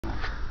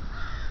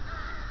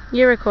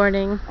You're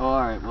recording. Oh,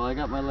 alright, well I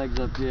got my legs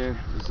up here.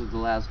 This is the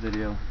last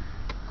video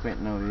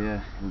Quentin over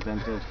here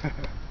invented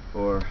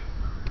or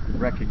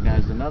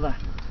recognized another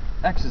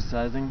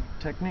exercising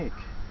technique.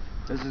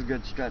 This is a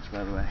good stretch,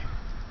 by the way.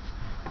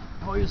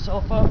 Pull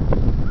yourself up.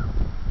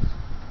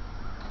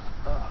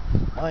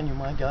 Mind you,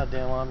 my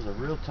goddamn arms are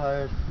real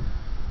tired.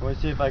 Let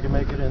me see if I can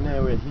make it in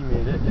there where he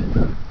made it.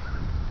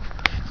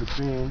 Which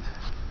means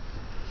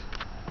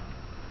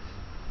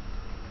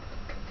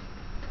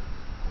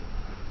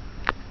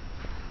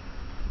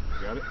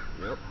got it?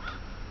 Yep.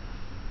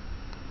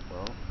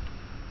 Well,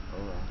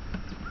 hold on.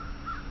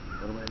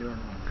 What am I doing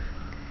wrong?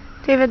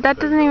 David, that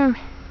doesn't even...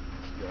 Got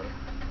it.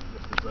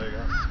 Lift this leg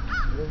up.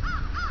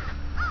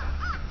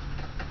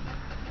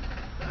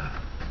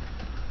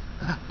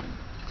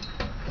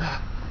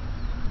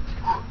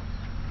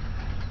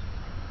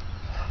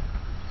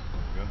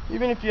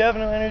 Even if you have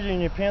no energy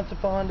and your pants are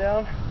falling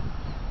down,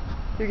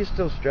 you can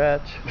still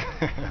stretch.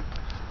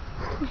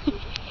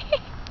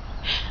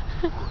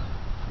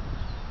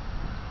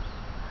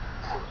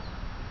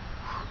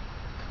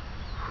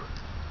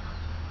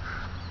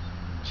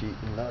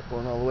 Cheating, not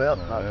going all the way up,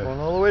 not going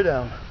all the way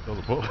down.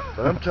 But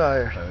I'm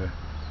tired.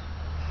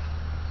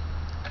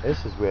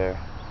 This is where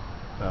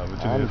I'm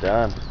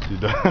done. You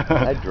done?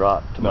 I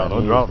dropped. No,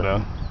 don't drop now.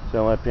 See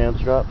how my pants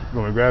drop? You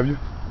want me to grab you?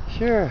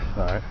 Sure.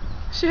 Alright.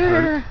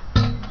 Sure.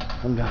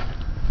 I'm done.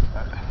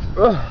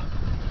 Alright.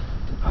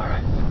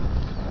 Alright.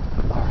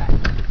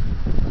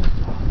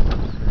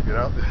 Get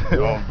out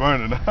there. Oh, I'm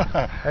burning.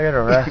 I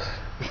gotta rest.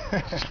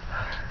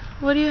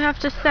 What do you have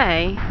to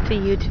say to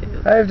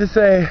YouTube? I have to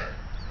say,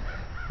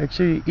 make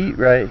sure you eat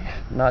right,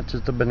 not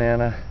just a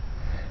banana,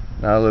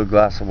 not a little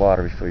glass of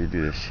water before you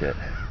do this shit.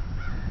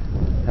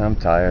 And I'm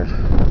tired.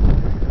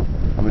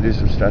 I'm gonna do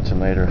some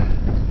stretching later.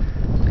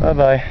 Bye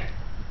bye.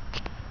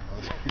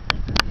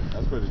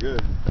 That's pretty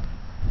good.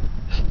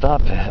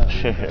 Stop it.